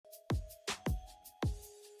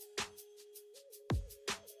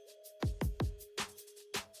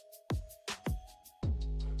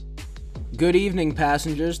Good evening,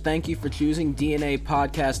 passengers. Thank you for choosing DNA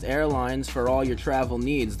Podcast Airlines for all your travel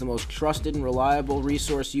needs, the most trusted and reliable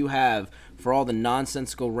resource you have for all the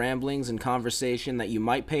nonsensical ramblings and conversation that you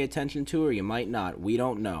might pay attention to or you might not. We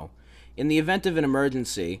don't know. In the event of an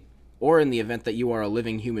emergency, or in the event that you are a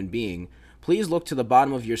living human being, please look to the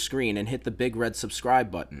bottom of your screen and hit the big red subscribe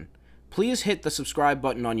button. Please hit the subscribe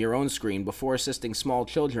button on your own screen before assisting small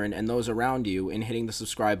children and those around you in hitting the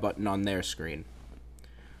subscribe button on their screen.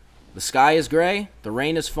 The sky is gray, the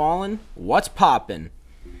rain is falling. What's poppin'?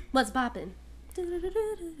 What's poppin'?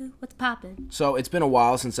 What's poppin'? So it's been a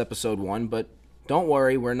while since episode 1, but don't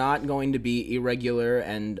worry, we're not going to be irregular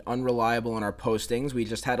and unreliable in our postings. We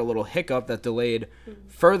just had a little hiccup that delayed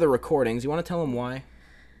further recordings. You want to tell them why?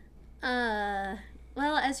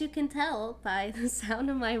 Well, as you can tell by the sound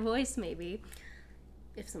of my voice, maybe,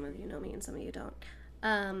 if some of you know me and some of you don't,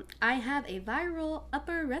 I have a viral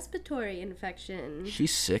upper respiratory infection.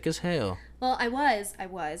 She's sick as hell. Well, I was.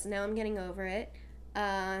 Now I'm getting over it.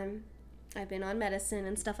 I've been on medicine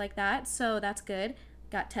and stuff like that, so that's good.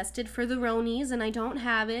 Got tested for the Ronies, and I don't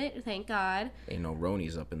have it, thank God. Ain't no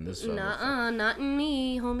Ronies up in this. Nuh-uh, not in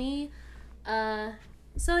me, homie.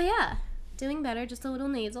 So yeah, doing better, just a little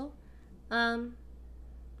nasal.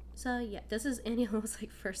 So yeah, this is Annielo's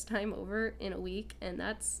first time over in a week, and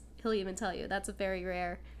he'll even tell you, that's a very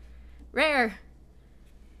rare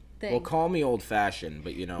thing. Well, call me old-fashioned,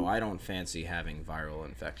 but I don't fancy having viral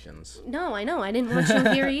infections. No, I know, I didn't want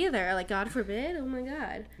you here either, God forbid, oh my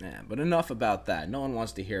God. Yeah, but enough about that. No one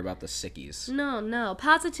wants to hear about the sickies. No,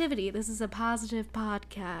 positivity, this is a positive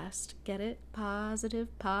podcast, get it? Positive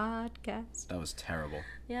podcast. That was terrible.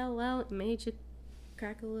 Yeah, well, it made you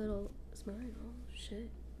crack a little smile,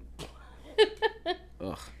 shit.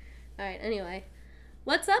 Ugh. Alright, anyway.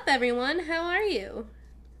 What's up, everyone? How are you?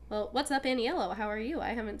 Well, what's up, Aniello? How are you?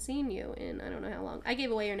 I haven't seen you in I don't know how long. I gave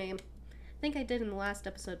away your name. I think I did in the last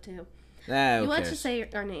episode, too. Who you want cares? to say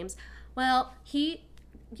our names. Well, you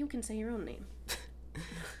can say your own name.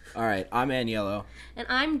 Alright, I'm Aniello. And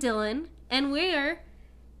I'm Dylan. And we're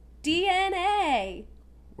DNA.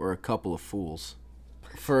 We're a couple of fools.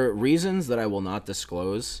 For reasons that I will not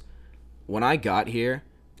disclose, when I got here,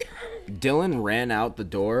 Dylan ran out the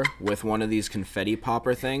door with one of these confetti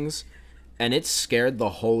popper things, and it scared the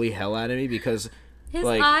holy hell out of me because his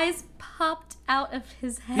eyes popped out of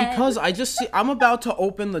his head. Because I'm about to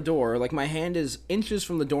open the door, my hand is inches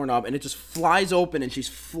from the doorknob, and it just flies open, and she's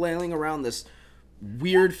flailing around this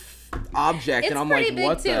weird object, and I'm like, what the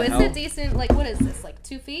hell? It's pretty big, too. It's a decent, what is this,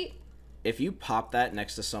 2 feet? If you pop that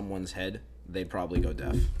next to someone's head, they'd probably go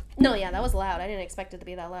deaf. No, yeah, that was loud. I didn't expect it to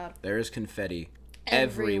be that loud. There is confetti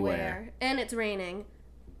everywhere. And it's raining.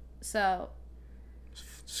 So.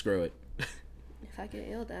 Screw it. If I get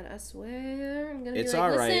yelled at, I swear I'm going to be it's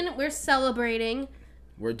listen, right. We're celebrating.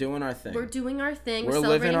 We're doing our thing. We're We're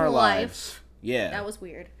living our lives. Yeah. That was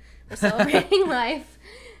weird. We're celebrating life.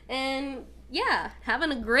 And, yeah,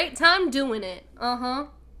 having a great time doing it. Uh-huh.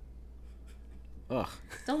 Ugh.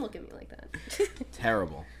 Don't look at me like that.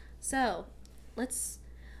 Terrible. So, let's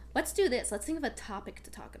do this. Let's think of a topic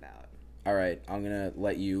to talk about. All right, I'm going to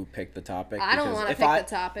let you pick the topic. I don't want to pick the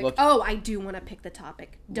topic. I do want to pick the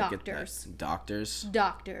topic. Doctors. Doctors?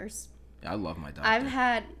 Doctors. I love my doctor.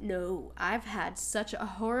 I've had such a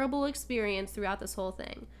horrible experience throughout this whole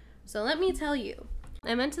thing. So let me tell you.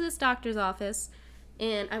 I went to this doctor's office,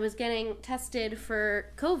 and I was getting tested for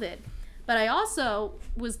COVID. But I also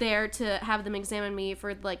was there to have them examine me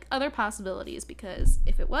for, other possibilities, because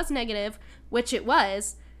if it was negative, which it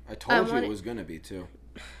was... I told you it was going to be, too.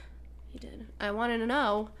 You did. I want to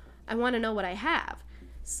know what I have.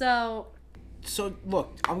 So,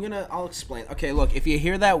 look, I'll explain. Okay, look, if you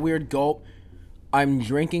hear that weird gulp, I'm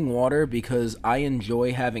drinking water because I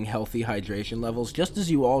enjoy having healthy hydration levels, just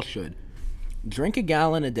as you all should. Drink a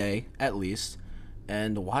gallon a day, at least,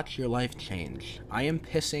 and watch your life change. I am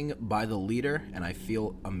pissing by the liter, and I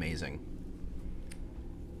feel amazing.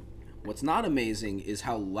 What's not amazing is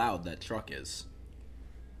how loud that truck is.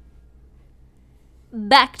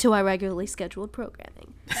 Back to our regularly scheduled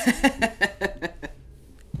programming.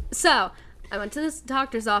 So, I went to this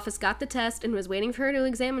doctor's office, got the test, and was waiting for her to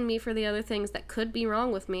examine me for the other things that could be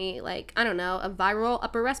wrong with me. I don't know, a viral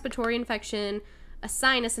upper respiratory infection, a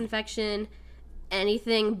sinus infection,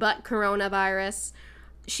 anything but coronavirus.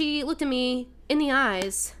 She looked at me in the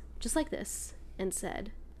eyes, just like this, and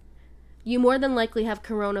said, "You more than likely have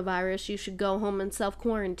coronavirus. You should go home and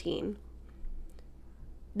self-quarantine."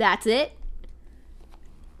 That's it.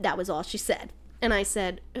 That was all she said. And I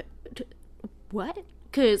said, what?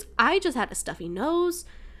 Because I just had a stuffy nose.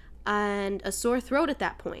 and a sore throat at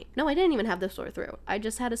that point. No, I didn't even have the sore throat. I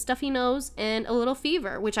just had a stuffy nose and a little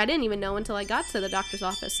fever, which I didn't even know until I got to the doctor's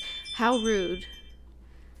office. How rude.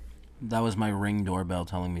 That was my Ring doorbell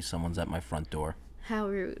telling me someone's at my front door. How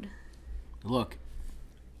rude. Look,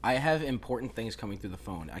 I have important things coming through the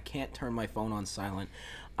phone. I can't turn my phone on silent.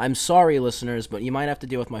 I'm sorry, listeners, but you might have to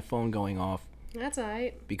deal with my phone going off. That's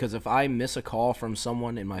alright. Because if I miss a call from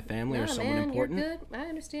someone in my family or someone important, you're good. I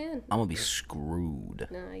understand. I'm gonna be screwed.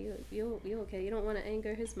 Nah, you okay. You don't want to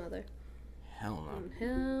anger his mother. Hell no.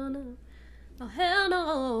 Hell no. Oh, hell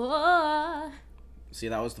no. See,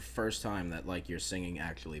 that was the first time that, like, your singing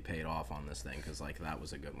actually paid off on this thing, because, like, that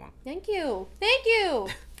was a good one. Thank you. Thank you.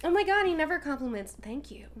 Oh my god, he never compliments. Thank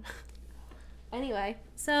you. Anyway,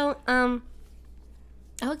 so, I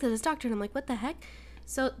looked at his doctor and I'm like, what the heck?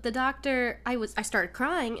 So the doctor, I started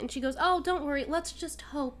crying and she goes, oh, don't worry. Let's just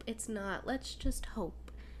hope it's not. Let's just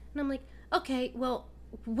hope. And I'm like, okay, well,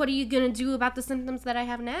 what are you going to do about the symptoms that I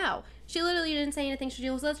have now? She literally didn't say anything. She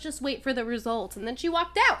goes, let's just wait for the results. And then she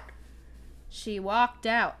walked out. She walked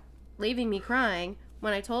out, leaving me crying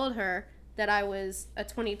when I told her that I was a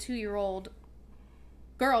 22-year-old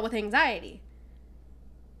girl with anxiety.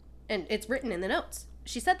 And it's written in the notes.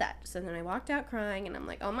 She said that. So then I walked out crying and I'm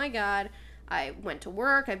like, oh my god. I went to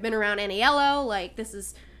work. I've been around Aniello. Like,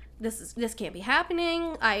 this can't be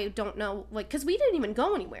happening. I don't know, like, because we didn't even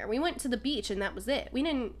go anywhere. We went to the beach and that was it. We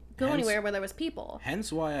didn't go anywhere where there was people.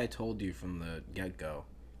 Hence why I told you from the get-go.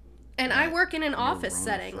 And I work in an office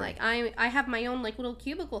setting. Like, I have my own, like, little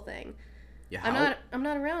cubicle thing. Yeah, I'm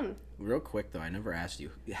not around. Real quick, though, I never asked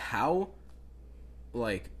you. How,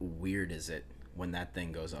 like, weird is it when that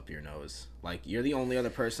thing goes up your nose? Like, you're the only other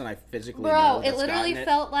person I physically know that's it literally gotten it.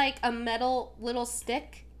 felt like a metal little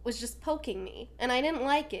stick was just poking me, and I didn't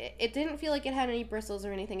like it. It didn't feel like it had any bristles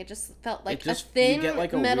or anything. It just felt like a thin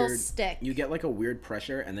metal stick. You get like a weird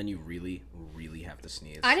pressure, and then you really, really have to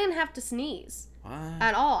sneeze. I didn't have to sneeze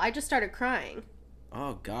at all. I just started crying.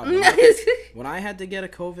 Oh God! When I had to get a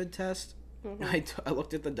COVID test, I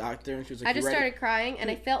looked at the doctor and she was like, I just started crying, and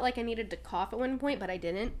I felt like I needed to cough at one point, but I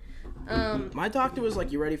didn't. My doctor was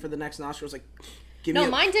like, "You ready for the next nostril?" I was like,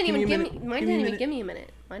 mine didn't even give me a minute. Mine didn't even give me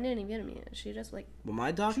a minute. She just like. Well,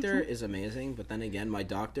 my doctor is amazing, but then again, my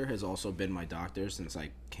doctor has also been my doctor since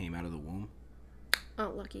I came out of the womb.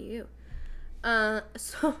 Oh, lucky you.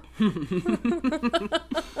 So.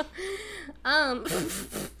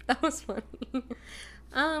 That was funny.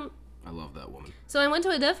 I love that woman. So I went to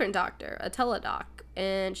a different doctor, a teledoc,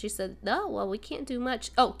 and she said, "No, well, we can't do much."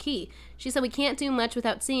 Oh, she said we can't do much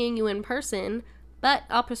without seeing you in person, but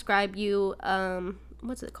I'll prescribe you.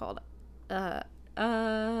 What's it called?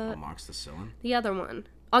 Amoxicillin. The other one,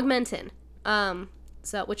 Augmentin.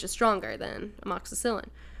 So which is stronger than amoxicillin.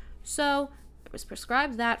 So I was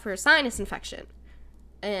prescribed that for a sinus infection.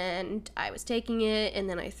 And I was taking it, and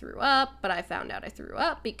then I threw up, but I found out I threw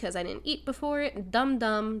up because I didn't eat before it. Dumb.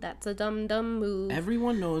 That's a dumb move.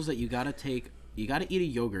 Everyone knows that you gotta eat a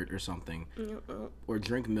yogurt or something, or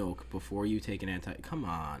drink milk before you take an Come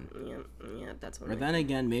on. Yeah, that's what. Or then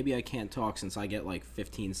again, maybe I can't talk since I get like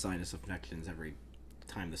 15 sinus infections every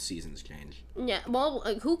time the seasons change. Yeah, well,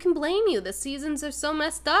 who can blame you? The seasons are so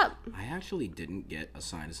messed up. I actually didn't get a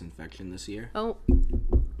sinus infection this year. Oh.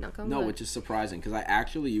 No, which is surprising because I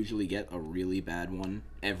actually usually get a really bad one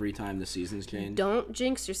every time the seasons change. Don't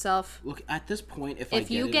jinx yourself. Look, at this point, if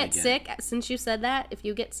you get sick, since you said that, if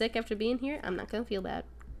you get sick after being here, I'm not gonna feel bad.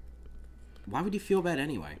 Why would you feel bad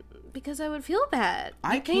anyway? Because I would feel bad.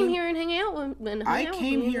 I came here and hang out when I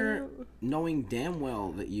came here knowing damn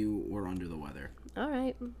well that you were under the weather. All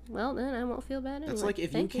right. Well, then I won't feel bad anyway. That's like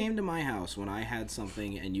if you came to my house when I had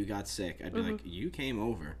something and you got sick, I'd be like, you came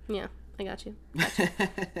over. Yeah. I got you.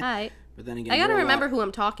 Hi. But then again, I gotta remember who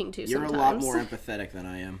I'm talking to. You're sometimes. a lot more empathetic than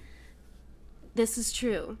I am. This is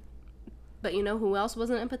true. But you know who else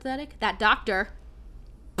wasn't empathetic? That doctor.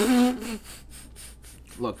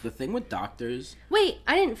 Look, the thing with doctors. Wait,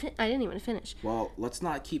 I didn't even finish. Well, let's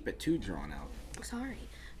not keep it too drawn out. Sorry.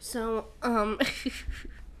 So, oh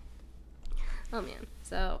man.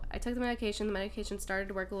 So I took the medication. The medication started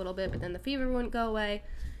to work a little bit, but then the fever wouldn't go away.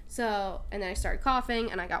 So, and then I started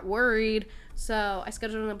coughing, and I got worried. So I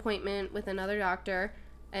scheduled an appointment with another doctor,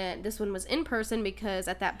 and this one was in person because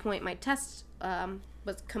at that point my test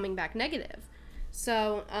was coming back negative.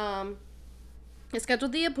 So I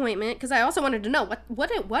scheduled the appointment because I also wanted to know what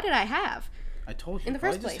did I have. I told you in the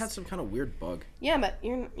first place. I just had some kind of weird bug. Yeah, but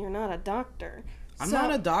you're not a doctor. I'm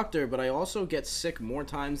not a doctor, but I also get sick more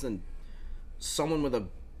times than someone with a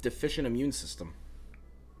deficient immune system.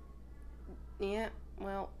 Yeah,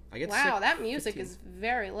 well. I get wow, sick that music is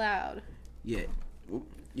very loud. Yeah.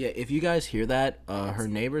 Yeah, if you guys hear that, her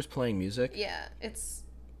neighbor's playing music. Yeah, that's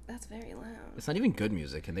very loud. It's not even good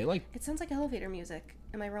music, and they like. It sounds like elevator music.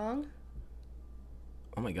 Am I wrong?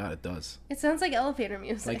 Oh my god, it does. It sounds like elevator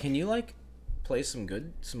music. Like, can you like play some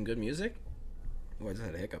good music? Oh, I just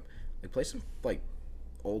had a hiccup. Like, play some like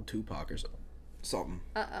old Tupac or something.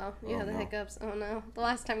 You had the hiccups. Oh no, the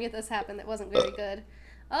last time this happened, it wasn't very good.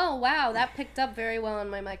 Oh wow, that picked up very well on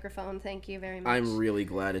my microphone. Thank you very much. I'm really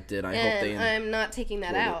glad it did. I hope they. I'm not taking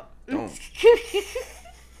that out. Don't.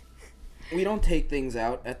 We don't take things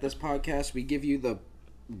out at this podcast. We give you the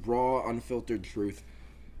raw, unfiltered truth.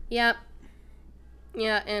 Yep.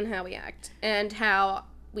 Yeah, and how we act. And how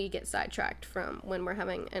we get sidetracked from when we're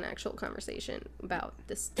having an actual conversation about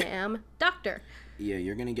this damn doctor. Yeah,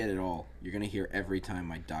 you're going to get it all. You're going to hear every time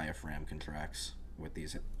my diaphragm contracts with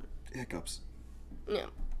these hiccups. Yeah.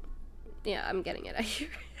 Yeah, I'm getting it. I hear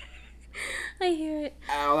it. I hear it.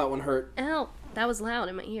 Ow, that one hurt. Ow, that was loud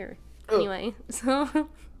in my ear. Anyway, so...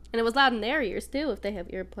 And it was loud in their ears, too, if they have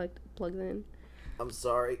plugs in. I'm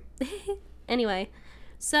sorry. Anyway,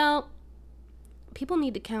 so... People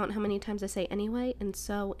need to count how many times I say anyway and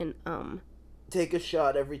so and Take a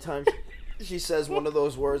shot every time she says one of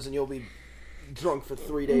those words and you'll be drunk for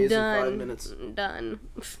 3 days and 5 minutes. Done.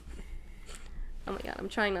 Oh my god, I'm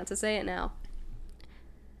trying not to say it now.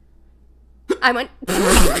 I went...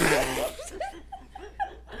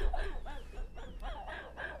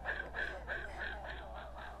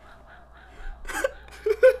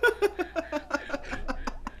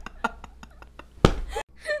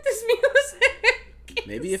 This music.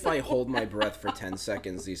 Maybe if I hold my breath for 10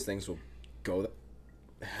 seconds, these things will go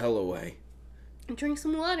the hell away. Drink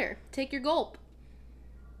some water. Take your gulp.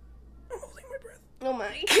 I'm holding my breath. Oh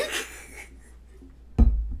my.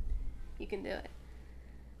 You can do it.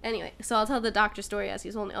 Anyway, so I'll tell the doctor story as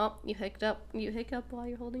he's holding. Oh, you hiccup while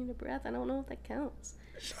you're holding your breath. I don't know if that counts.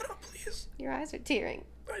 Shut up, please. Your eyes are tearing.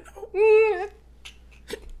 I know.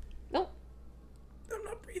 Nope. I'm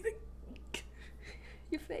not breathing.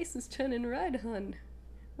 Your face is turning red, hun.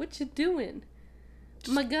 What you doing?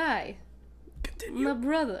 My guy. Continue. My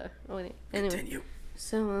brother. Oh, wait. Anyway. Continue.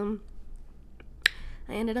 So,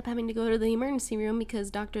 I ended up having to go to the emergency room because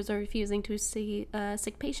doctors are refusing to see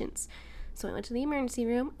sick patients. So I went to the emergency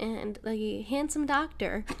room, and the handsome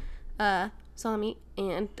doctor saw me,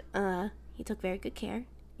 and he took very good care,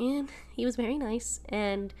 and he was very nice,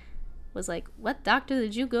 and was like, "What doctor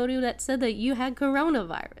did you go to that said that you had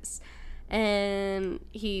coronavirus?" And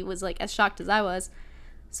he was like as shocked as I was.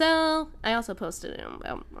 So I also posted it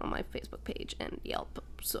on my Facebook page and Yelp.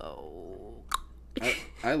 So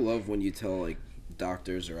I love when you tell like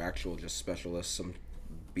doctors or actual just specialists some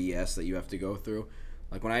BS that you have to go through.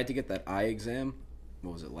 Like when I had to get that eye exam,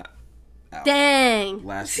 what was it? Dang.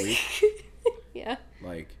 Last week. Yeah.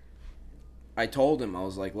 Like, I told him, I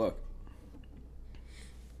was like, look,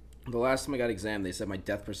 the last time I got examined, they said my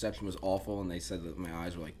depth perception was awful, and they said that my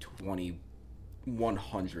eyes were like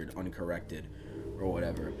 100 uncorrected or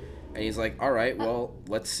whatever. And he's like, all right, well,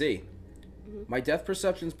 let's see. My depth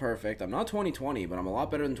perception's perfect. I'm not 20/20, but I'm a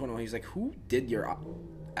lot better than 21. He's like, who did your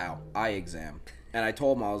eye exam? And I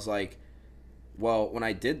told him, I was like, well, when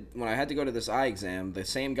I had to go to this eye exam, the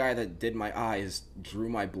same guy that did my eyes drew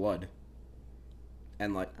my blood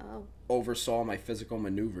and like oversaw my physical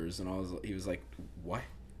maneuvers, and he was like, what?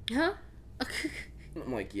 Huh?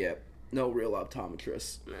 I'm like, yeah, no real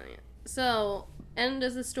optometrist. Oh, yeah. So, end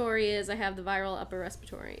of the story is I have the viral upper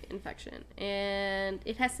respiratory infection, and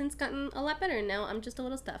it has since gotten a lot better. Now I'm just a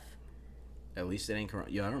little stuff. At least it ain't corona.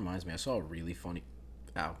 Yeah, that reminds me. I saw a really funny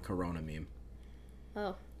corona meme.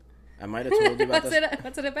 Oh. I might have told you about this.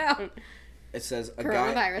 What's it about? It says a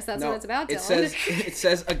coronavirus. Guy, That's what it's about. It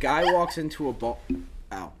says a guy walks into a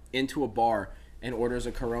bar and orders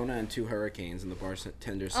a Corona and 2 Hurricanes, and the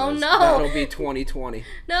bartender says, "Oh no, that'll be 20/20."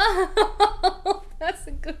 No, that's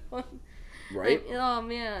a good one. Right? Oh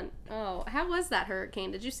man. Oh, how was that hurricane?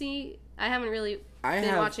 Did you see? I haven't really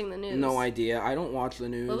been watching the news. No idea. I don't watch the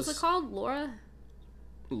news. What was it called?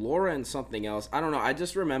 Laura and something else. I don't know. I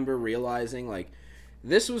just remember realizing, like,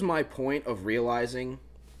 this was my point of realizing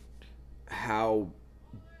how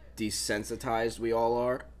desensitized we all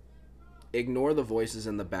are. Ignore the voices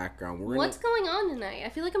in the background. What's going on tonight? I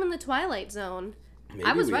feel like I'm in the Twilight Zone. Maybe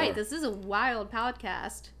I was we right. are. This is a wild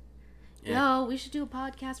podcast. Yeah. No, we should do a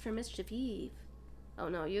podcast for Mischief Eve. Oh,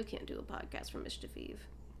 no, you can't do a podcast for Mischief Eve.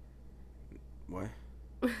 What?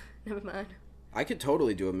 Never mind. I could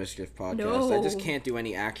totally do a Mischief podcast. No. I just can't do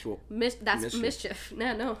any actual That's mischief.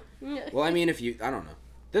 No. Well, I mean, I don't know.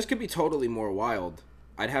 This could be totally more wild.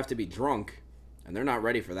 I'd have to be drunk, and they're not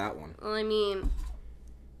ready for that one. Well, I mean...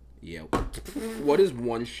 Yeah. What is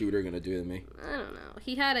one shooter gonna do to me? I don't know.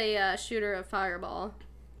 He had a shooter of Fireball,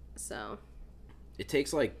 so. It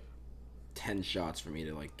takes like 10 shots for me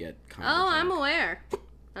to like get kind Oh, of I'm aware.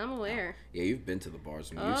 I'm aware. Yeah, you've been to the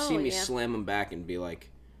bars. You've Oh, seen me yeah. slam them back and be like,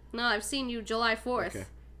 No, I've seen you July 4th. Okay.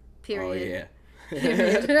 Period. oh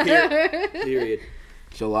yeah. Period.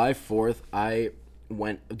 July 4th,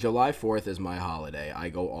 July 4th is my holiday. I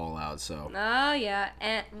go all out, so. Oh, yeah.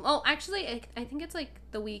 And, actually, I think it's like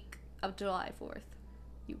the week of July 4th.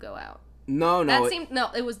 You go out. No.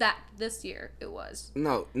 It was this year. It was.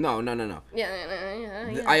 No.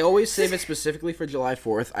 Yeah. I always save it specifically for July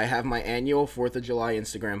 4th. I have my annual 4th of July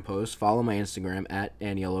Instagram post. Follow my Instagram at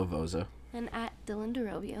Aniello Voza. And at Dylan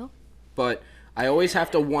DeRovio. But I always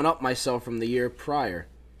have to one-up myself from the year prior.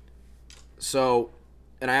 So,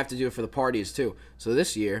 and I have to do it for the parties too. So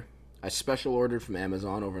this year, I special ordered from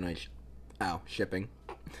Amazon overnight shipping.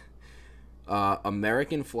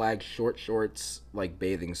 American flag short shorts, like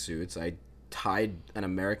bathing suits. I tied an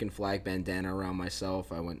American flag bandana around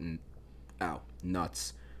myself. I went and,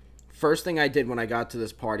 nuts. First thing I did when I got to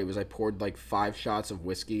this party was I poured like 5 shots of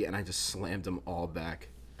whiskey and I just slammed them all back.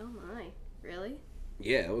 Oh my, really?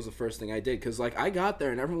 Yeah, that was the first thing I did. Because, like, I got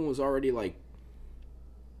there and everyone was already, like,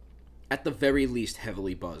 at the very least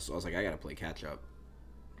heavily buzzed. So I was like, I gotta play catch up.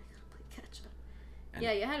 And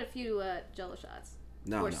yeah, you had a few Jello shots.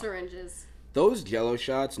 No. Syringes. Those Jello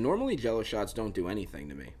shots, normally Jello shots don't do anything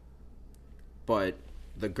to me. But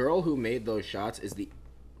the girl who made those shots is the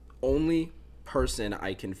only person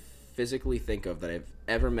I can physically think of that I've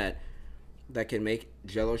ever met that can make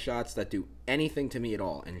Jello shots that do anything to me at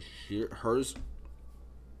all. And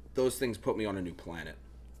those things put me on a new planet.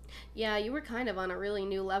 Yeah, you were kind of on a really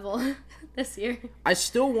new level this year. I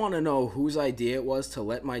still want to know whose idea it was to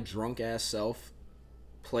let my drunk ass self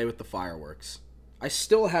play with the fireworks. I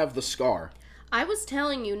still have the scar. I was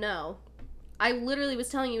telling you no. I literally was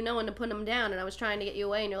telling you no and to put them down, and I was trying to get you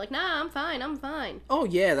away, and you're like, nah, I'm fine. Oh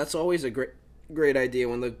yeah, that's always a great idea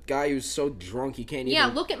when the guy who's so drunk he can't even... Yeah,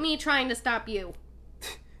 look at me trying to stop you.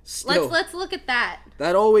 Still, Let's look at that.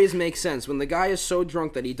 That always makes sense. When the guy is so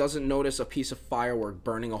drunk that he doesn't notice a piece of firework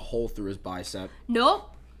burning a hole through his bicep.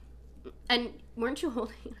 Nope. And weren't you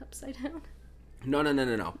holding it upside down?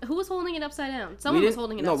 No. Who was holding it upside down? Someone was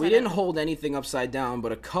holding it upside down. No, we didn't hold anything upside down,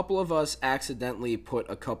 but a couple of us accidentally put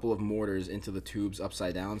a couple of mortars into the tubes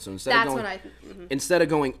upside down. So instead of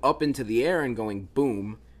going up into the air and going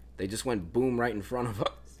boom, they just went boom right in front of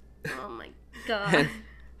us. Oh my god.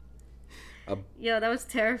 Yo, that was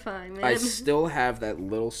terrifying, man. I still have that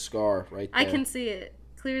little scar right there. I can see it.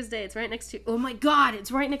 Clear as day. It's right next to... Oh my god,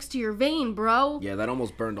 it's right next to your vein, bro. Yeah, that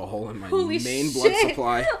almost burned a hole in my Holy main shit. blood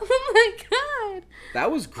supply. Oh my god.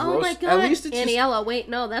 That was gross. Oh my god. At least it's Aniello, wait,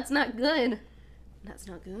 no, that's not good. That's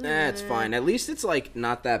not good. It's fine. At least it's, like,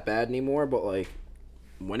 not that bad anymore, but, like,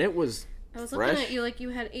 when it was I was fresh, looking at you like you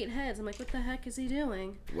had 8 heads. I'm like, what the heck is he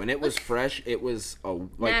doing? when it was fresh, it was,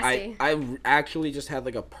 like, Nasty. I actually just had,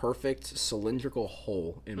 like, a perfect cylindrical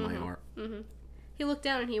hole in my arm. Mm-hmm. He looked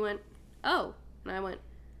down and he went, oh. And I went,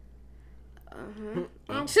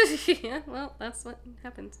 Oh. yeah, well, that's what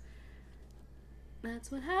happens.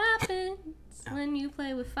 That's what happens when you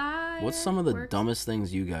play with fire. What's some of the dumbest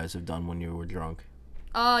things you guys have done when you were drunk?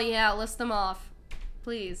 Oh, yeah, list them off.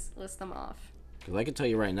 Please, list them off. Because I can tell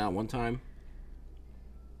you right now, one time,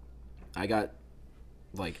 I got,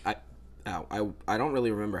 like, I don't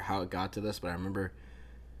really remember how it got to this, but I remember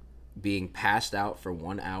being passed out for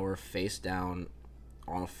 1 hour face down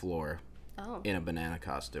on a floor in a banana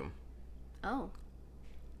costume. Oh.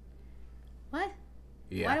 What?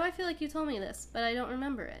 Yeah. Why do I feel like you told me this, but I don't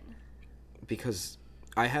remember it? Because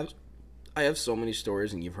I have so many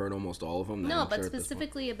stories, and you've heard almost all of them. No, but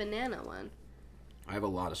specifically a banana one. I have a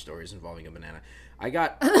lot of stories involving a banana. I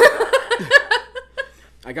got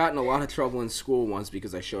in a lot of trouble in school once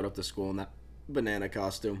because I showed up to school in that banana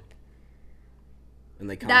costume. And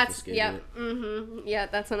they confiscated it. Mm-hmm. Yeah,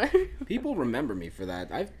 that's when People remember me for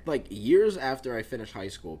that. Years after I finished high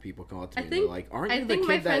school, people come up to me and they're like, aren't you the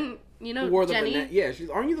kid that wore the banana? Yeah,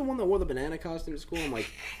 aren't you the one that wore the banana costume to school? I'm like,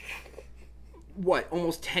 what,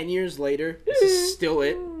 almost 10 years later? This is still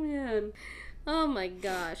it? Oh, man. Oh, my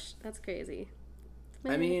gosh. That's crazy.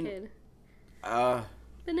 Banana Kid.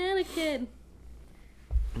 Banana Kid.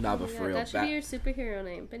 Nah, but for real. That should be your superhero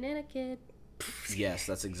name. Banana Kid. Yes,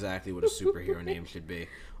 that's exactly what a superhero name should be.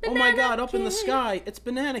 Oh my god, up in the sky, it's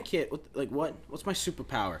Banana Kid. What? What's my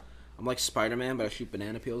superpower? I'm like Spider-Man, but I shoot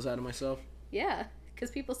banana peels out of myself? Yeah,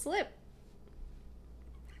 because people slip.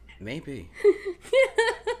 Maybe.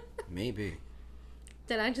 Maybe.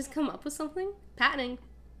 Did I just come up with something? Patenting.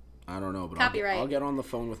 I don't know, but Copyright. I'll get on the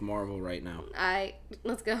phone with Marvel right now.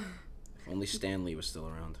 Let's go. If only Stan Lee was still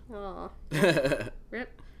around. Oh.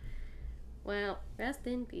 Rip. Well, rest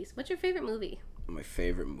in peace. What's your favorite movie? My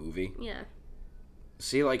favorite movie? Yeah.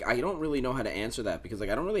 See, like, I don't really know how to answer that because, like,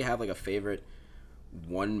 I don't really have, like, a favorite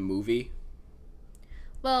one movie.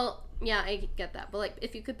 Well, yeah, I get that. But, like,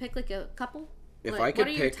 if you could pick, like, a couple? If like, I could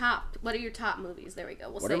what are your top movies? There we go.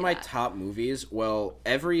 What are my top movies? Well,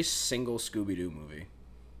 every single Scooby-Doo movie.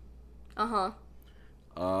 Uh-huh.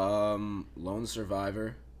 Lone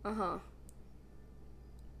Survivor. Uh-huh.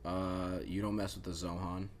 You Don't Mess with the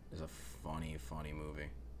Zohan is a funny movie.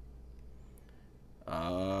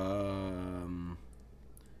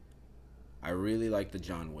 I really like the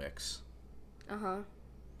John Wicks. Uh-huh.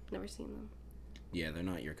 Never seen them. Yeah, they're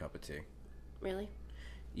not your cup of tea. Really?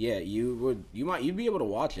 Yeah, you'd be able to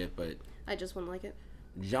watch it, but I just wouldn't like it.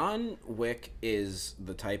 John Wick is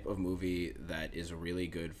the type of movie that is really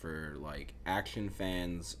good for, like, action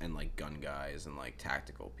fans and, like, gun guys and, like,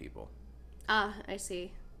 tactical people. Ah, I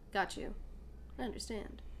see. Got you. I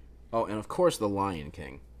understand. Oh, and of course, The Lion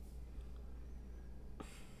King.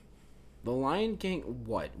 The Lion King,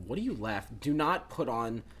 what? What do you laugh? Do not put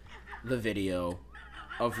on the video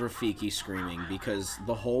of Rafiki screaming because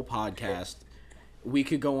the whole podcast, we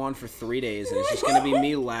could go on for 3 days and it's just going to be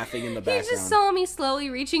me laughing in the background. He just saw me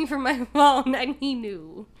slowly reaching for my phone and he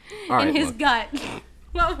knew in his gut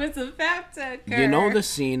what was about to occur. You know the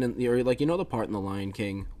scene, or like, you know the part in The Lion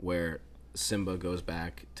King where Simba goes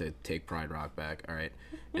back to take Pride Rock back, all right?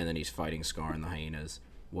 And then he's fighting Scar and the hyenas.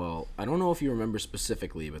 Well, I don't know if you remember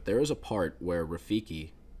specifically, but there is a part where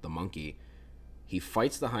Rafiki, the monkey, he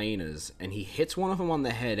fights the hyenas, and he hits one of them on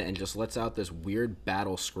the head and just lets out this weird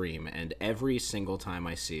battle scream, and every single time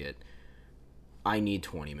I see it, I need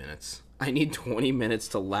 20 minutes. I need 20 minutes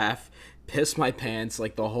to laugh, piss my pants,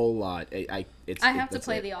 like the whole lot. I have to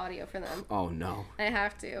play the audio for them. Oh, no. I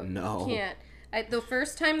have to. No. I can't. The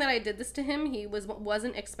first time that I did this to him, he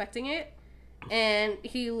wasn't expecting it, and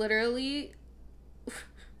he literally...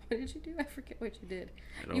 What did you do? I forget what you did.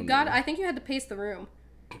 I think you had to pace the room.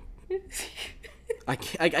 I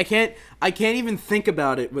can't even think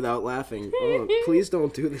about it without laughing. Oh, please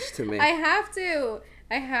don't do this to me. I have to.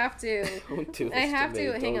 Don't do this I have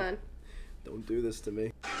to me. Hang on. Don't do this to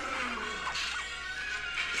me.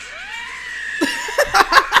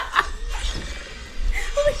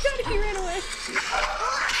 Oh my god, he ran away.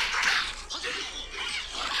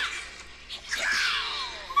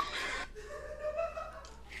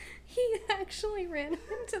 He actually ran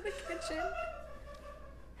into the kitchen.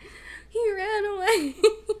 He ran away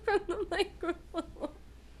from the microphone.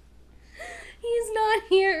 He's not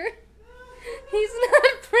here. He's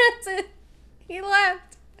not present. He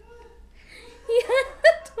left. He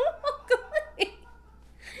had to walk away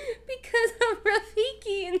because of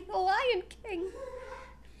Rafiki and the Lion King.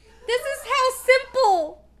 This is how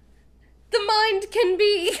simple the mind can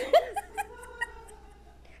be.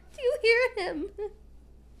 Do you hear him?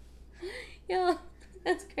 Yo,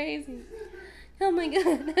 that's crazy. Oh my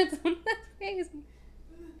god, that's crazy.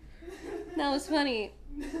 That was funny.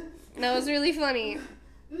 That was really funny.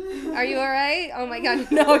 Are you alright? Oh my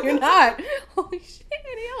god, no, you're not. Holy shit,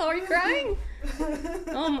 Neil, are you crying?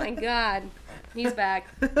 Oh my god. He's back.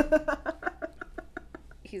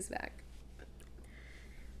 He's back.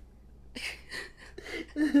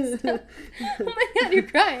 Stop. Oh my god, you're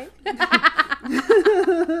crying.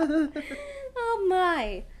 Oh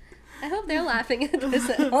my. I hope they're laughing at this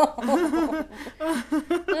at home.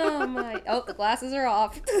 Oh my. Oh, the glasses are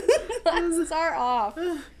off. The glasses are off.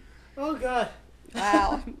 Oh god.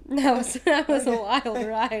 Wow. That was a wild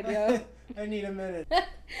ride, yo. I need a minute.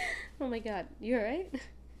 Oh my god. You alright?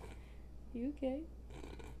 You okay?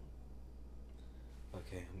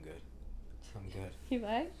 Okay, I'm good. I'm good. You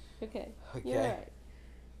alright? Okay. Okay. You're alright.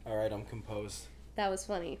 Alright, I'm composed. That was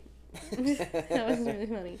funny. That was really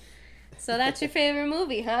funny. So that's your favorite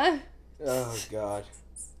movie, huh? Oh, God.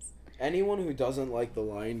 Anyone who doesn't like The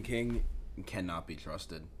Lion King cannot be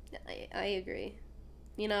trusted. I agree.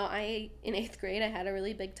 You know, in 8th grade, I had a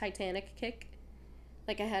really big Titanic kick.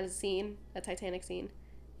 Like, I had a Titanic scene.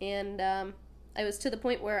 And I was to the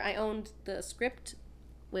point where I owned the script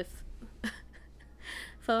with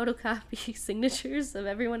photocopy signatures of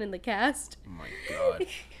everyone in the cast. Oh, my God.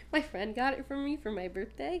 My friend got it for me for my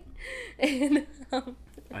birthday. And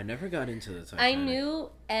I never got into the Titanic. I knew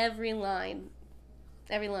every line.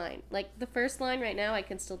 Every line. Like, the first line right now I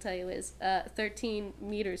can still tell you is 13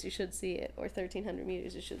 meters, you should see it. Or 1,300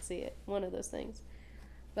 meters, you should see it. One of those things.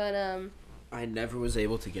 But, I never was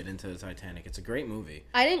able to get into the Titanic. It's a great movie.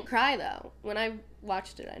 I didn't cry, though. When I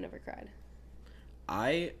watched it, I never cried.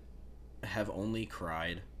 I have only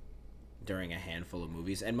cried during a handful of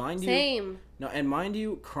movies. And mind you, Same. no, and mind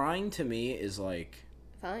you, crying to me is like,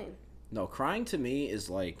 Fine. no, crying to me is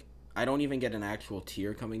like, I don't even get an actual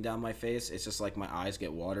tear coming down my face. It's just like my eyes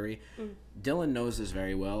get watery. Dylan knows this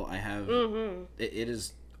very well. I have, it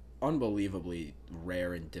is unbelievably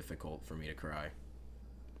rare and difficult for me to cry.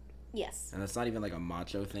 Yes. And it's not even like a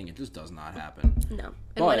macho thing. It just does not happen. No. And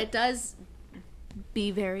But- when it does,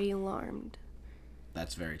 be very alarmed.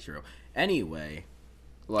 That's very true. Anyway,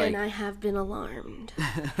 like, And I have been alarmed.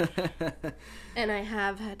 And I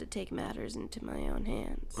have had to take matters into my own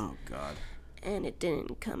hands. oh God. And it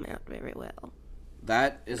didn't come out very well.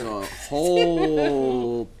 That is a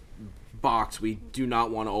whole box we do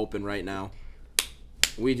not want to open right now.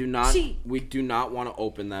 We do not. Gee. We do not want to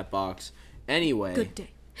open that box. Anyway, Good day.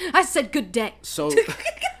 I said good day. so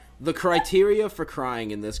the criteria for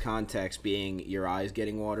crying in this context being your eyes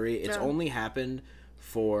getting watery, it's Yeah. only happened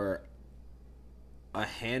for a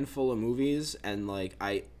handful of movies, and like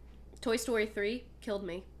Toy Story 3 killed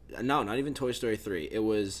me. no, not even Toy Story 3. It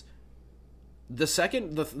was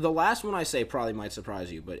the last one I say probably might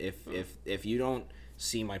surprise you, but if you don't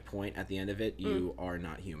see my point at the end of it, you are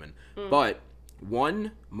not human. But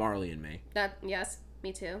one, Marley and Me, Yes,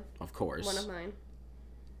 me too. of course. One of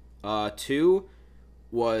mine. Two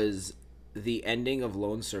was the ending of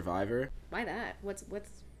Lone Survivor. Why that? What's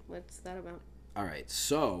that about? All right,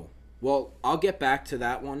 so well, I'll get back to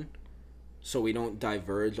that one, so we don't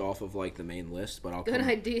diverge off of like the main list. But Good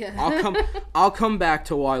idea. I'll come back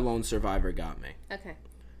to why Lone Survivor got me. Okay.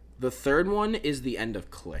 The third one is the end of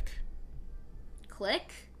Click,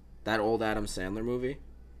 Click? that old Adam Sandler movie,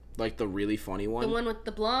 like the really funny one. The one with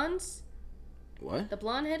the blondes? What? The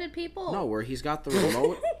blonde-headed people? No, where he's got the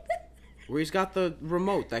remote. Where he's got the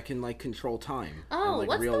remote that can like control time. Oh, in, like,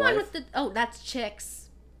 what's real the one life. with the... Oh, that's Chicks.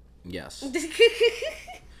 Yes.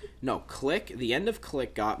 No, Click, the end of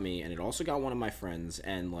Click got me, and it also got one of my friends,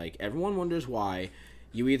 and, like, everyone wonders why.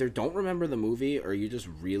 You either don't remember the movie, or you just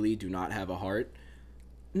really do not have a heart.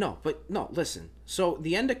 No, listen. So,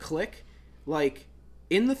 the end of Click, like,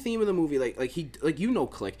 in the theme of the movie,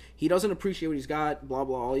 Click, he doesn't appreciate what he's got, blah,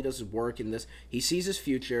 blah, all he does is work in this. He sees his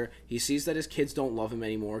future, he sees that his kids don't love him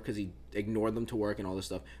anymore, because he ignored them to work and all this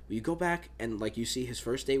stuff. But you go back, and, like, you see his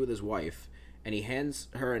first date with his wife, and he hands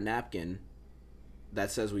her a napkin that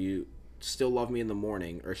says, will you still love me in the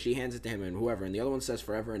morning? Or she hands it to him and whoever, and the other one says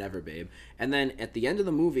forever and ever, babe. And then at the end of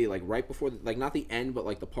the movie, like right before, like not the end, but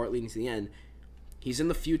like the part leading to the end, he's in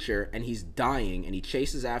the future and he's dying, and he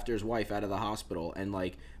chases after his wife out of the hospital, and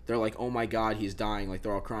like they're like, oh my God, he's dying, like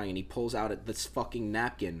they're all crying, and he pulls out this fucking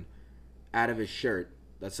napkin out of his shirt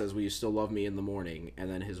that says, will you still love me in the morning? And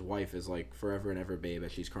then his wife is like, forever and ever, babe,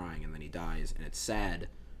 as she's crying, and then he dies, and it's sad.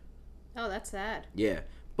 Oh, that's sad. Yeah,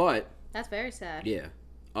 but That's very sad. yeah.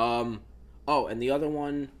 Oh, and the other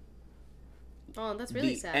one, Oh, that's really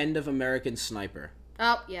the sad. end of American Sniper,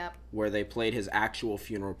 Oh, yep. where they played his actual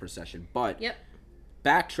funeral procession. But Yep.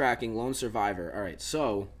 backtracking, Lone Survivor. All right,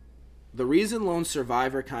 so the reason Lone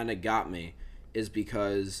Survivor kind of got me is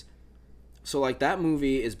because, so like that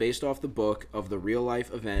movie is based off the book of the real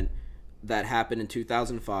life event that happened in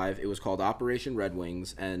 2005. It was called Operation Red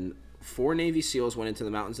Wings, and 4 Navy SEALs went into the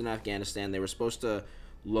mountains in Afghanistan. They were supposed to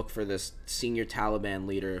look for this senior Taliban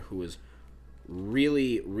leader who was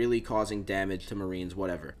really, really causing damage to Marines,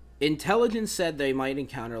 whatever. Intelligence said they might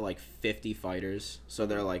encounter like 50 fighters, so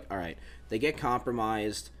they're like, all right, they get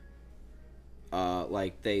compromised.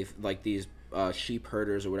 These sheep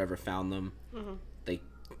herders or whatever found them. Mm-hmm. They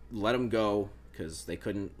let them go because they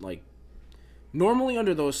couldn't like. Normally,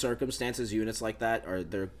 under those circumstances, units like that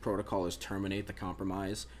their protocol is terminate the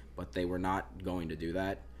compromise, but they were not going to do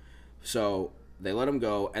that. So they let them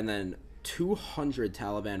go, and then 200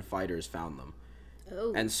 Taliban fighters found them.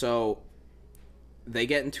 Oh. And so they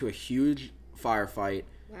get into a huge firefight,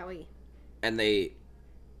 Wowie. and they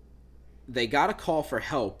got a call for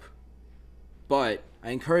help, but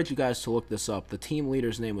I encourage you guys to look this up. The team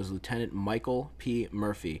leader's name was Lieutenant Michael P.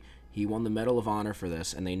 Murphy. He won the Medal of Honor for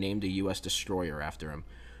this, and they named a U.S. destroyer after him.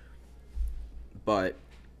 But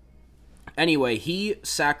anyway, he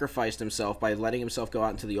sacrificed himself by letting himself go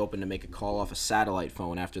out into the open to make a call off a satellite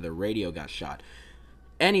phone after their radio got shot.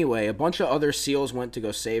 Anyway, a bunch of other SEALs went to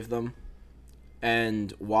go save them,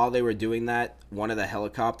 and while they were doing that, one of the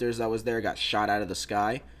helicopters that was there got shot out of the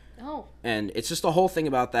sky. Oh. And it's just the whole thing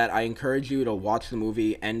about that. I encourage you to watch the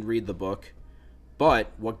movie and read the book.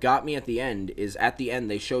 But what got me at the end is at the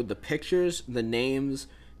end they showed the pictures, the names,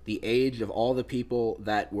 the age of all the people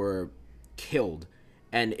that were killed.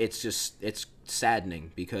 And it's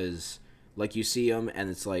saddening because like you see them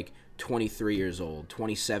and it's like 23 years old,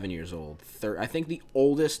 27 years old. I think the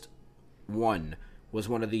oldest one was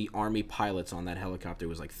one of the Army pilots on that helicopter,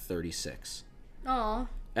 was like 36. Aw.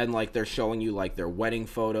 And like they're showing you like their wedding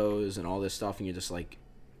photos and all this stuff, and you're just like,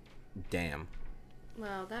 damn.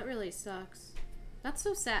 Wow, that really sucks. That's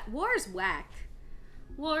so sad. War's whack.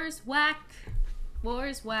 War's whack.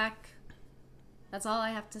 War's whack. That's all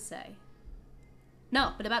I have to say.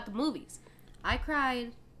 No, but about the movies. I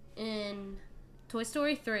cried in Toy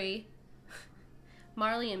Story 3,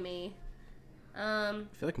 Marley and Me. I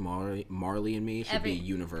feel like Marley and Me should be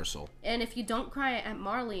universal. And if you don't cry at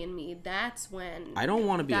Marley and Me, that's when... I don't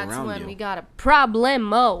want to be around you. That's when we got a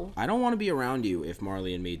problemo. I don't want to be around you if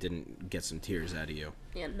Marley and Me didn't get some tears out of you.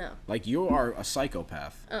 Yeah, no. Like, you are a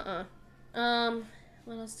psychopath. What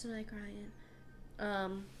else did I cry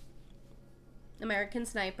in? American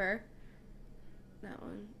Sniper. That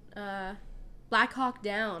one. Black Hawk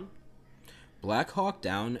Down. Black Hawk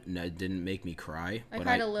Down didn't make me cry. I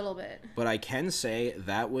cried a little bit. But I can say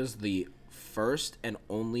that was the first and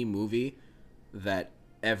only movie that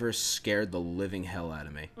ever scared the living hell out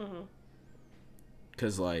of me. Mm-hmm.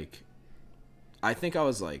 Because, like, I think I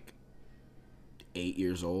was, like, 8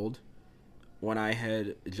 years old when I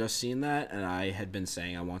had just seen that, and I had been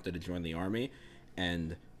saying I wanted to join the Army,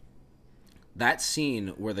 and that scene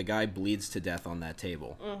where the guy bleeds to death on that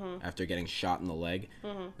table after getting shot in the leg,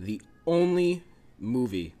 the only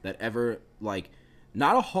movie that ever, like,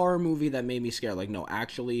 not a horror movie that made me scared, like, no,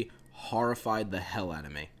 actually horrified the hell out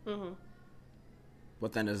of me.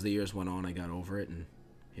 But then as the years went on, I got over it, and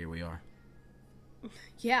here we are.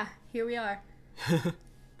 Yeah, here we are.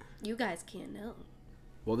 You guys can't know.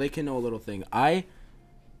 Well, they can know a little thing. I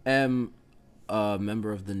am a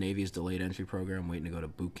member of the Navy's delayed entry program, waiting to go to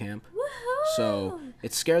boot camp. Woohoo! So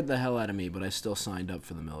it scared the hell out of me, but I still signed up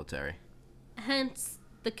for the military. Hence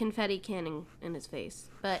the confetti cannon in his face.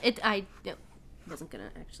 But I wasn't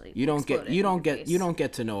gonna actually. You don't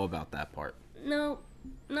get to know about that part. No,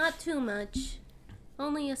 not too much.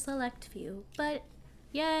 Only a select few. But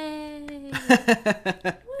yay! Woo!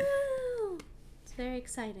 It's very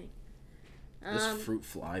exciting. This fruit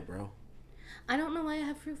fly, bro. I don't know why I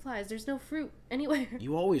have fruit flies. There's no fruit anywhere.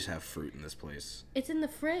 You always have fruit in this place. It's in the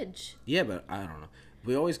fridge. Yeah, but I don't know.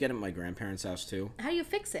 We always get it at my grandparents' house, too. How do you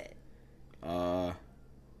fix it? I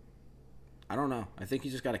don't know. I think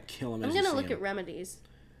you just gotta kill them. I'm gonna look at remedies.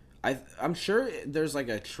 I'm sure there's like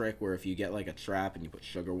a trick where if you get like a trap and you put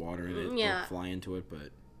sugar water in it, yeah, it'll fly into it.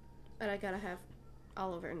 But I gotta have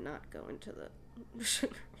Oliver not go into the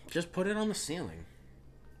sugar. Just put it on the ceiling.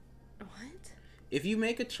 What? If you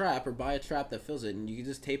make a trap or buy a trap that fills it, and you can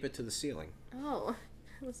just tape it to the ceiling. Oh,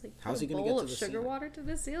 I was like, how's he gonna get to the sugar ceiling? Water to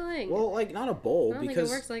the ceiling? Well, like not a bowl I don't because think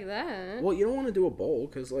it works like that. Well, you don't want to do a bowl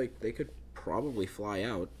because like they could probably fly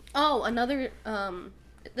out. Oh, another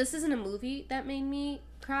this isn't a movie that made me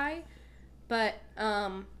cry, but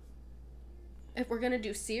if we're gonna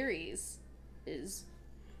do series, is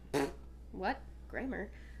what grammar?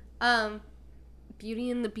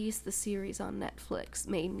 Beauty and the Beast, the series on Netflix,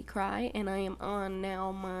 made me cry, and I am on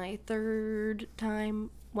now my third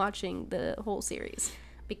time watching the whole series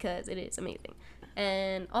because it is amazing.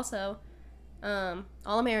 And also, All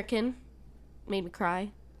American made me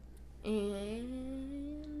cry.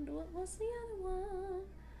 And what was the other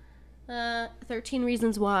one? 13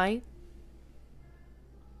 Reasons Why.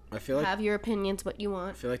 I feel like have your opinions what you I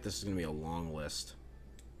want. feel like this is gonna be a long list.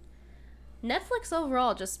 Netflix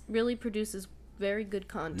overall just really produces very good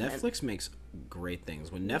content. Netflix makes great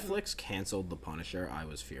things. When Netflix canceled The Punisher, I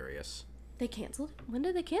was furious. They canceled it? When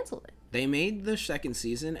did they cancel it? They made the second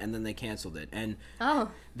season and then they canceled it. And Oh.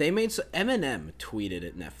 they made Eminem tweeted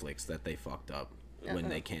at Netflix that they fucked up when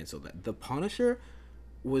they canceled it. The Punisher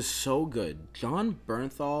was so good. John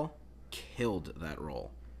Bernthal killed that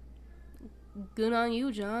role. Good on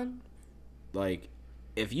you, John. Like,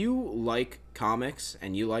 if you like comics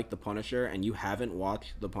and you like The Punisher and you haven't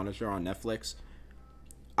watched The Punisher on Netflix,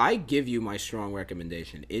 I give you my strong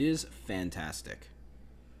recommendation. It is fantastic.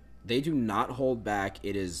 They do not hold back.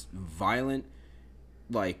 It is violent,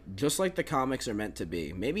 like, just like the comics are meant to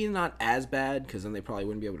be. Maybe not as bad, because then they probably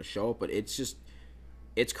wouldn't be able to show it, but it's just,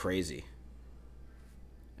 it's crazy.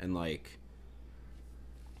 And, like,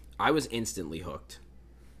 I was instantly hooked.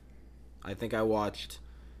 I think I watched,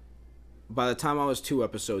 by the time I was 2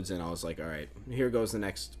 episodes in, I was like, all right, here goes the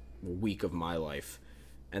next week of my life.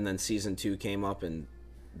 And then season 2 came up, and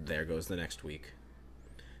there goes the next week.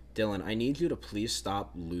 Dylan, I need you to please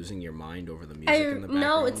stop losing your mind over the music in the background.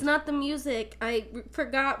 No, it's not the music. I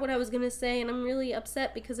forgot what I was going to say, and I'm really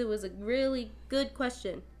upset because it was a really good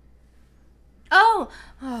question. Oh,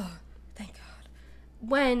 thank God.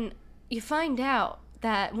 When you find out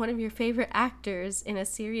that one of your favorite actors in a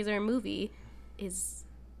series or a movie is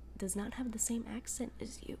does not have the same accent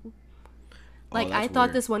as you. Oh, Like, I that's thought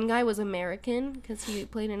weird. this one guy was American because he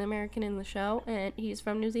played an American in the show, and he's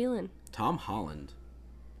from New Zealand. Tom Holland.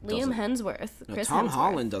 Liam Hemsworth. No, Chris Tom Hemsworth.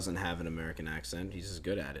 Holland doesn't have an American accent. He's just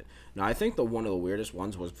good at it. No, I think one of the weirdest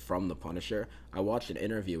ones was from The Punisher. I watched an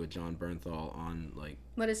interview with John Bernthal on like.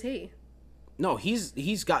 What is he? No,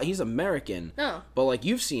 he's American. Oh. But like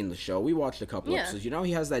you've seen the show, we watched a couple Yeah. episodes. You know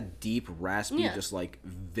he has that deep, raspy, Yeah. just like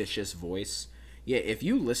vicious voice. Yeah, if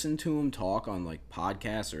you listen to him talk on like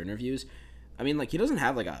podcasts or interviews, I mean like he doesn't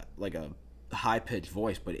have like a high pitched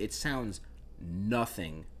voice, but it sounds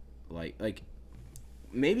nothing like.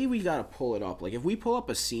 Maybe we gotta pull it up. Like if we pull up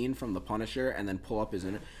a scene from The Punisher and then pull up his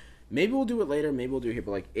maybe we'll do it later. Maybe we'll do it here.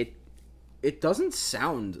 But like it doesn't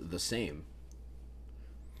sound the same.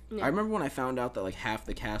 Yeah. I remember when I found out that like half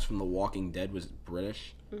the cast from The Walking Dead was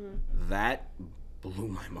British. That blew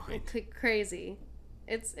my mind. Crazy.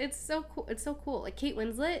 It's so cool. It's so cool. Like Kate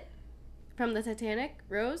Winslet from the Titanic,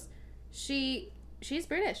 Rose, she's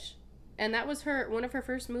British, and that was one of her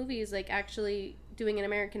first movies, like actually doing an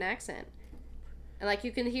American accent. And like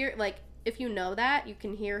you can hear, like if you know that, you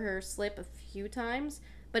can hear her slip a few times,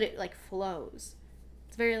 but it like flows.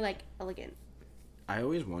 It's very like elegant. I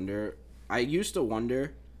used to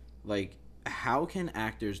wonder, like, how can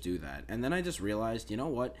actors do that? And then I just realized, you know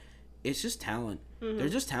what? It's just talent. They're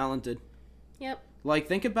just talented. Yep. Like,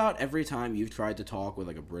 think about every time you've tried to talk with,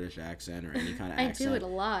 like, a British accent or any kind of I accent. do it a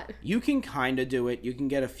lot. You can kind of do it. You can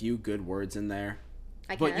get a few good words in there.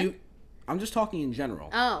 But I'm just talking in general.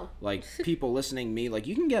 Oh. Like, people listening me, like,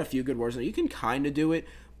 you can get a few good words in there. You can kind of do it.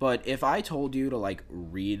 But if I told you to, like,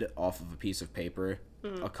 read off of a piece of paper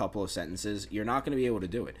a couple of sentences, you're not going to be able to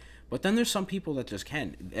do it. But then there's some people that just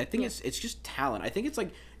can. I think it's just talent. I think it's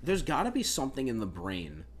like there's got to be something in the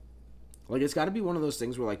brain. Like it's got to be one of those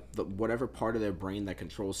things where like whatever part of their brain that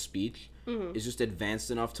controls speech is just advanced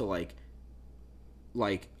enough to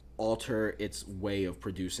like alter its way of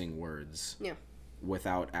producing words. Yeah.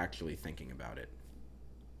 Without actually thinking about it.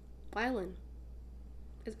 Violin.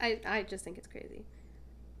 I just think it's crazy.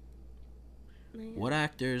 What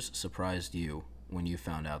actors surprised you when you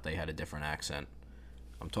found out they had a different accent?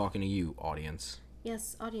 I'm talking to you, audience.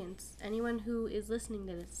 Yes, audience. Anyone who is listening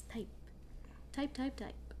to this, type. Type.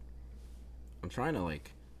 I'm trying to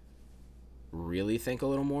like really think a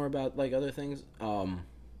little more about like other things.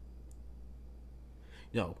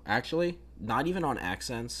 No, actually, not even on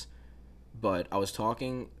accents, but I was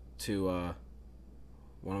talking to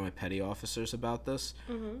one of my petty officers about this.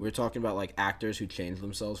 We were talking about like actors who change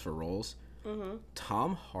themselves for roles.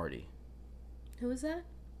 Tom Hardy. Who is that?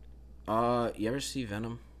 You ever see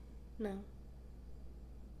Venom? No.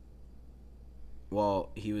 Well,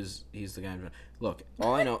 he's the guy in Venom. Look,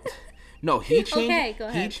 all I know no, he changed Okay, go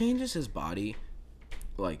he ahead. changes his body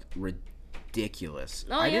like ridiculous.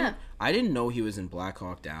 Oh, yeah. I didn't know he was in Black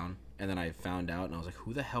Hawk Down, and then I found out and I was like,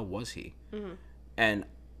 who the hell was he? And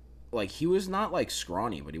like he was not like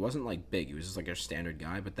scrawny, but he wasn't like big. He was just like a standard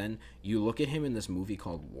guy. But then you look at him in this movie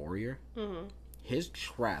called Warrior. His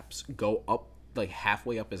traps go up like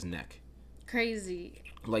halfway up his neck. Crazy.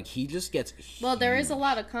 Like he just gets Well, there is a huge.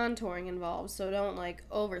 lot of contouring involved, so don't like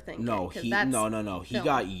overthink No, it. 'Cause he that's no. He film.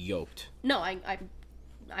 got yoked. No,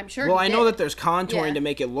 I'm sure. Well, he I know did. that there's contouring Yeah. to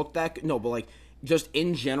make it look that good. No, but like just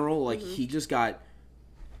in general, like he just got.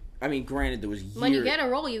 I mean, granted, there was years. When you get a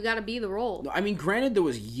role, you got to be the role. I mean, granted, there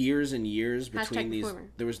was years and years between Hashtag these. performer.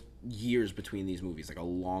 There was years between these movies, like a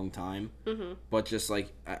long time. But just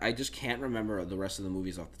like I just can't remember the rest of the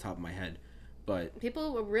movies off the top of my head. But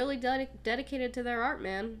People were really dedicated to their art,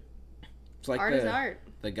 man. it's like Art is art.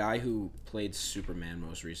 the guy who played Superman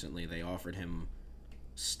most recently. They offered him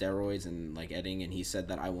steroids and like editing, and he said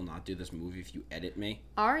that I will not do this movie if you edit me.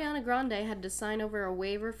 Ariana Grande had to sign over a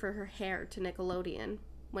waiver for her hair to Nickelodeon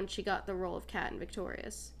when she got the role of Kat in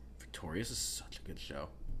Victorious. Victorious is such a good show.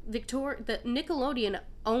 The Nickelodeon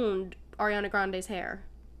owned Ariana Grande's hair.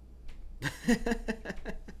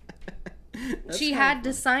 She had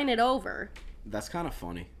to sign it over. That's kind of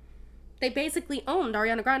funny. They basically owned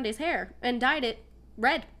Ariana Grande's hair and dyed it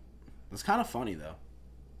red. That's kind of funny though.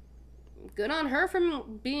 Good on her for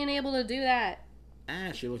being able to do that.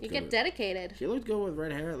 She looked You good. get dedicated. She looked good with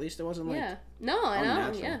red hair. At least it wasn't like Yeah. No, I know.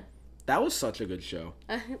 unnatural. Yeah. That was such a good show.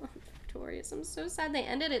 I love Victorious. I'm so sad they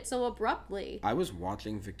ended it so abruptly. I was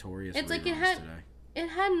watching Victorious It's like reruns today. it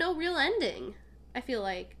had no real ending. I feel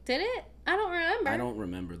like. Did it? I don't remember. I don't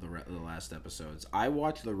remember the last episodes. I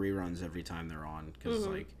watch the reruns every time they're on because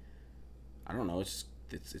like I don't know. It's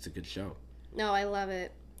a good show. No, I love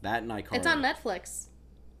it. That and iCarly. It's on Netflix.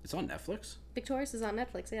 It's on Netflix. Victorious is on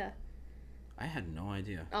Netflix. Yeah. I had no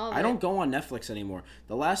idea. All of I don't it. go on Netflix anymore.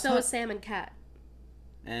 The last So time is Sam and Cat.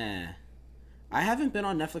 I haven't been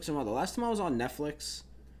on Netflix in a while. The last time I was on Netflix,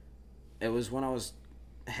 it was when I was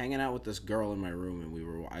hanging out with this girl in my room, and we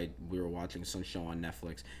were watching some show on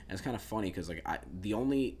Netflix. And it's kind of funny because like the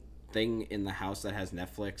only thing in the house that has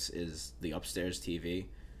Netflix is the upstairs TV,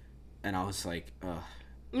 and I was like, ugh,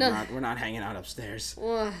 we're not hanging out upstairs.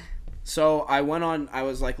 Ugh. So I went on. I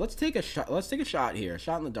was like, let's take a shot here,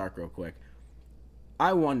 shot in the dark, real quick.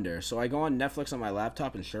 I wonder. So I go on Netflix on my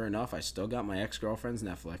laptop, and sure enough, I still got my ex-girlfriend's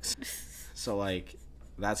Netflix. So like,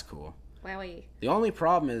 that's cool. Wowie. The only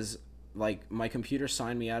problem is, like, my computer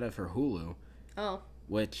signed me out of her Hulu. Oh.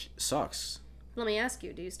 Which sucks. Let me ask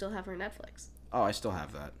you, do you still have her Netflix? Oh, I still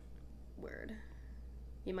have that. Word.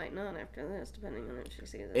 You might not after this, depending on if she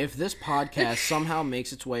sees it. If this podcast somehow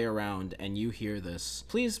makes its way around and you hear this,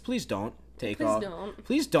 please don't take off.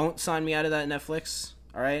 Please don't sign me out of that Netflix.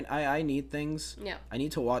 All right? I need things. Yeah. I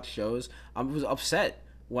need to watch shows. I was upset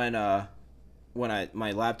when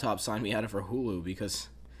my laptop signed me out of her Hulu because,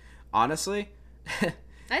 honestly...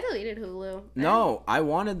 I deleted Hulu. No, I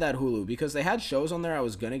wanted that Hulu because they had shows on there I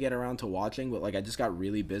was going to get around to watching, but like I just got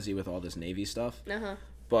really busy with all this Navy stuff. Uh-huh.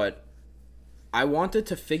 But I wanted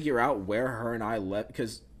to figure out where her and I left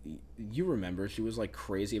because you remember she was like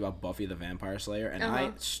crazy about Buffy the Vampire Slayer, and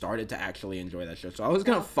I started to actually enjoy that show. So I was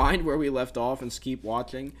going to find where we left off and keep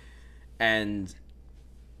watching, and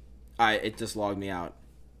it just logged me out.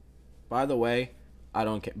 By the way, I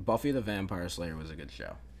don't care. Buffy the Vampire Slayer was a good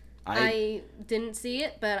show. I didn't see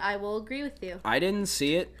it, but I will agree with you. I didn't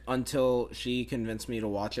see it until she convinced me to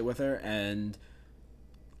watch it with her, and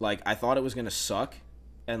like I thought it was gonna suck,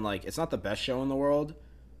 and like it's not the best show in the world,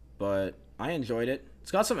 but I enjoyed it.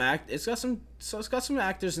 It's got some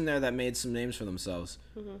actors in there that made some names for themselves.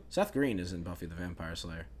 Mm-hmm. Seth Green is in Buffy the Vampire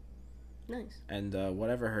Slayer. Nice. And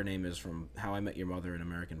whatever her name is from How I Met Your Mother and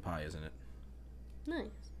American Pie, isn't it?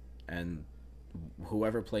 Nice. And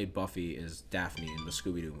whoever played Buffy is Daphne in the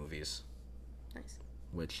Scooby-Doo movies. Nice.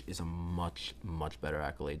 Which is a much, much better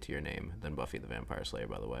accolade to your name than Buffy the Vampire Slayer,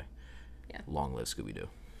 by the way. Yeah. Long live Scooby-Doo.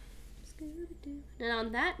 Scooby-Doo. And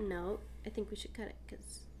on that note, I think we should cut it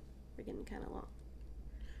because we're getting kind of long.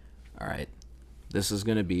 All right. This is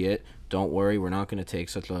going to be it. Don't worry, we're not going to take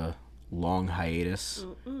such a long hiatus.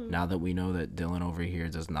 Now that we know that Dylan over here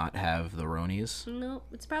does not have the Ronies. No,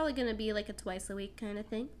 it's probably going to be like a twice a week kind of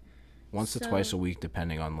thing. Once to twice a week,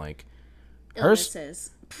 depending on like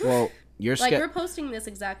illnesses. Well, your we're posting this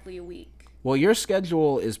exactly a week. Well, your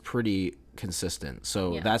schedule is pretty consistent,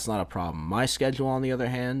 so that's not a problem. My schedule, on the other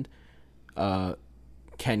hand,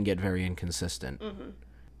 can get very inconsistent. Mm-hmm.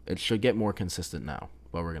 It should get more consistent now.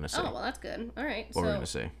 What we're gonna see. Oh well, that's good. All right. What we're gonna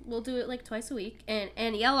see. We'll do it like twice a week,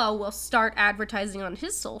 and Yellow will start advertising on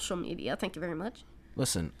his social media. Thank you very much.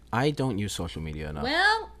 Listen, I don't use social media enough.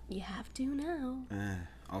 Well, you have to now.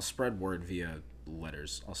 I'll spread word via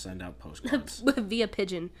letters. I'll send out postcards. Via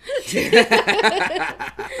pigeon. All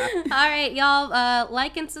right, y'all.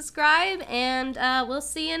 Like and subscribe, and we'll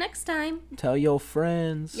see you next time. Tell your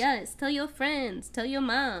friends. Yes, tell your friends. Tell your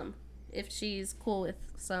mom if she's cool with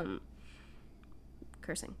some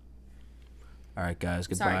cursing. All right, guys.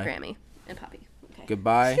 Goodbye. Sorry, Grammy and Poppy. Okay.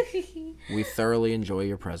 Goodbye. We thoroughly enjoy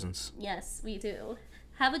your presence. Yes, we do.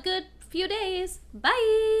 Have a good few days.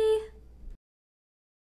 Bye.